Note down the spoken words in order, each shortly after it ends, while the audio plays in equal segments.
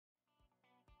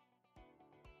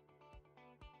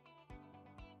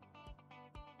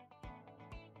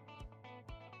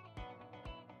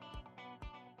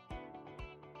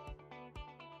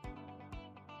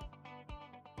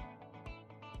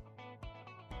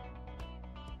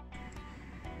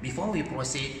Before we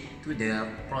proceed to the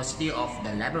procedure of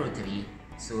the laboratory,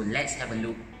 so let's have a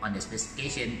look on the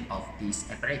specification of this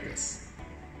apparatus.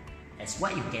 As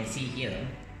what you can see here,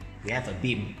 we have a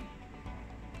beam.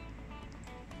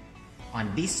 On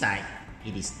this side,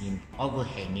 it is in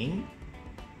overhanging.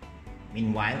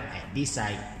 Meanwhile, at this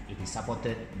side, it is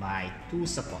supported by two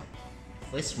supports.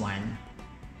 First one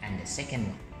and the second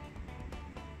one.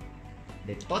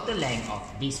 The total length of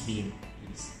this beam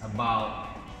is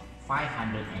about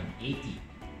 580.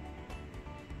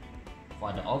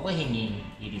 For the overhanging,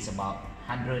 it is about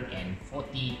 140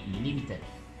 mm.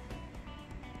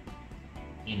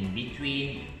 In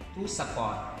between two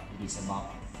supports, it is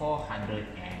about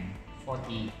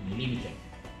 440 mm.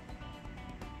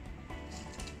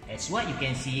 As what you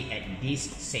can see at this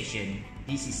section,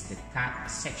 this is the cut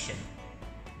section.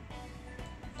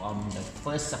 From the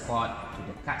first support to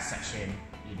the cut section,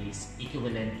 it is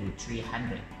equivalent to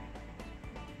 300.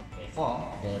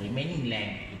 Therefore, the remaining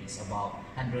length it is about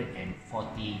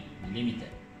 140 mm.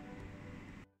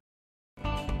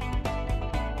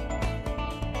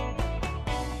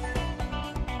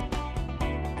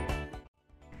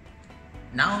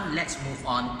 Now let's move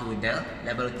on to the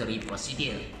laboratory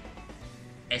procedure.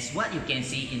 As what you can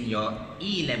see in your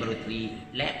e-laboratory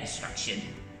lab instruction,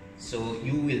 so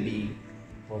you will be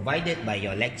provided by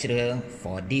your lecturer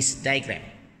for this diagram.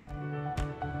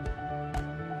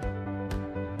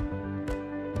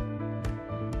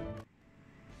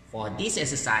 For this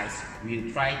exercise, we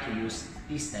will try to use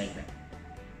this diagram.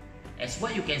 As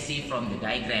what you can see from the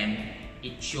diagram,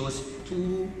 it shows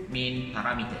two main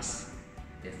parameters.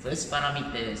 The first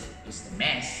parameter is the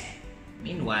mass.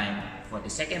 Meanwhile, for the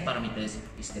second parameter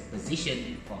is the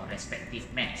position for respective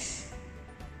mass.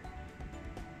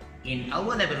 In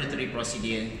our laboratory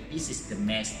procedure, this is the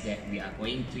mass that we are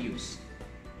going to use.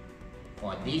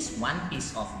 For this one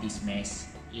piece of this mass,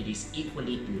 it is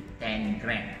equally to 10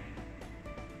 gram.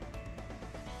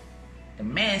 The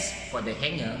mass for the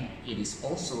hanger, it is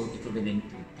also equivalent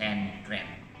to 10 gram.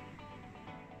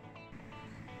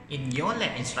 In your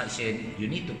lab instruction, you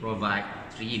need to provide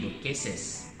 3 load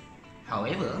cases.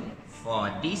 However,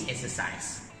 for this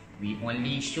exercise, we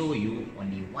only show you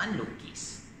only one load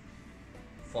case.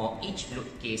 For each load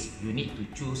case, you need to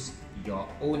choose your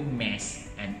own mass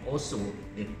and also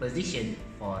the position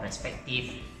for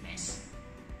respective mass.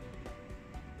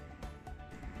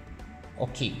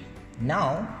 Okay,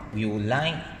 now we would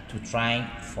like to try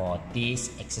for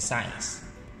this exercise.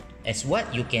 As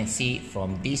what you can see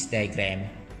from this diagram,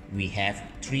 we have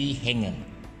 3 hangers,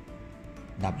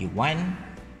 W1,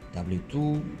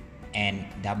 W2, and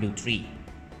W3.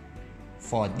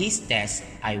 For this test,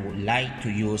 I would like to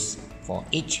use for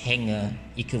each hanger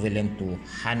equivalent to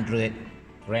 100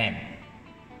 gram.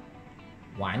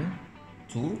 1,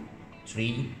 2,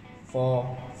 3,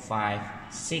 4, 5,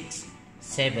 6,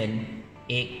 7,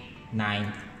 8,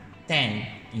 9, 10,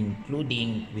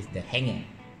 including with the hanger.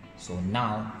 So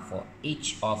now for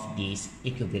each of these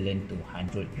equivalent to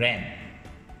 100 gram.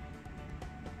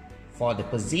 For the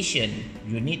position,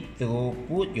 you need to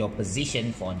put your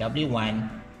position for W1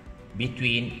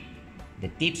 between the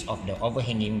tips of the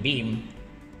overhanging beam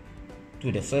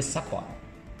to the first support.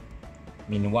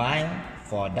 Meanwhile,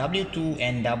 for W2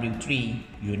 and W3,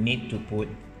 you need to put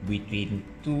between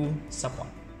two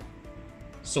supports.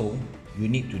 So, you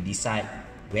need to decide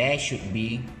where should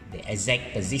be the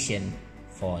exact position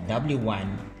for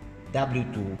W1,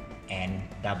 W2, and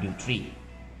W3.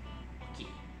 Okay.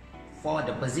 For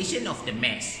the position of the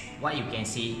mass, what you can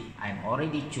see, I'm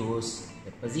already chose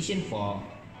the position for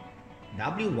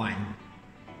W1,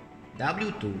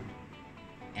 W2,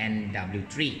 and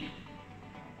W3.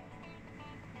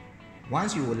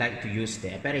 Once you would like to use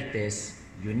the apparatus,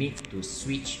 you need to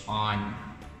switch on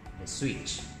the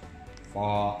switch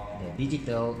for the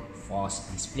digital force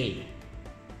display.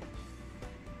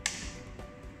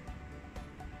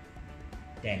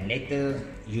 Then later,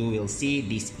 you will see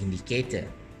this indicator.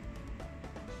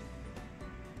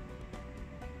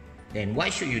 Then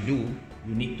what should you do?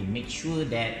 You need to make sure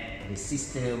that the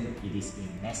system it is in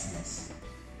messless.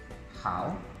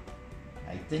 How?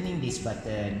 By turning this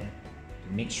button to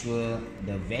make sure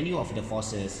the value of the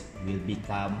forces will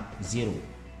become 0.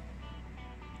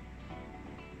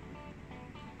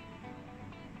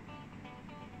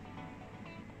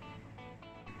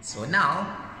 So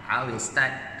now, I will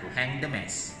start to hang the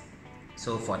mass.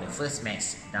 So for the first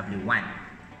mass, W1.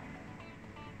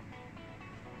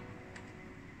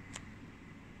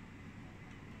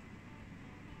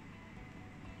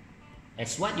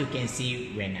 As what you can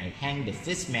see when I hang the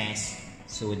first mass,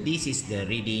 so this is the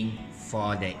reading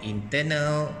for the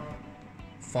internal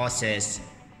forces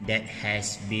that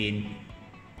has been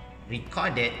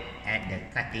recorded at the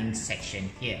cutting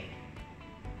section here.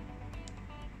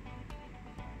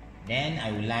 Then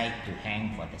I would like to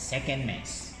hang for the second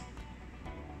mesh.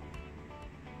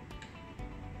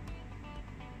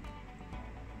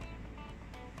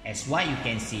 As what you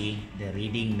can see, the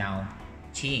reading now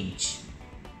changed.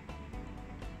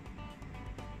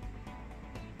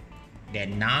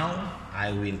 Then now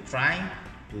I will try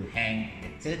to hang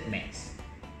the third mesh.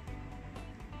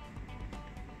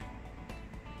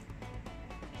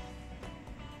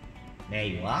 There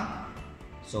you are.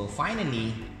 So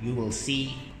finally, you will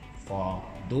see for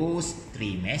those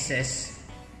three meshes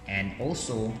and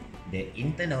also the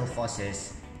internal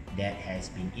forces that has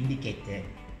been indicated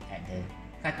at the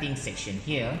cutting section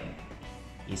here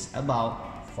is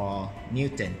about 4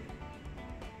 Newton.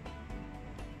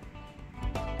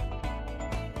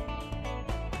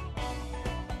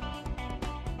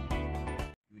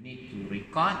 You need to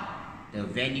record the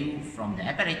value from the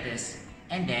apparatus,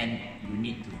 and then you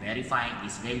need to verify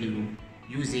this value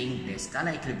using the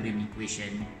scalar equilibrium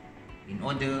equation in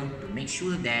order to make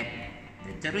sure that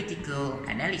the theoretical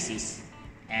analysis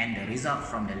and the result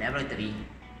from the laboratory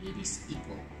it is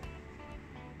equal.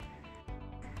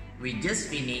 We just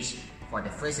finished for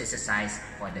the first exercise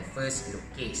for the first load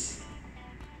case.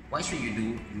 What should you do?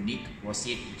 You need to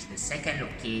proceed with the second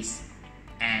load case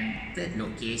and third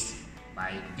load case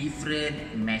by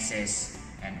different meshes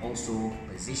and also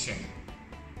position.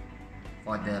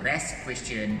 For the rest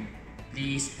question,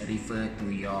 please refer to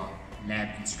your lab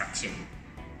instruction.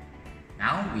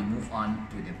 Now we move on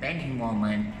to the bending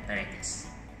moment apparatus.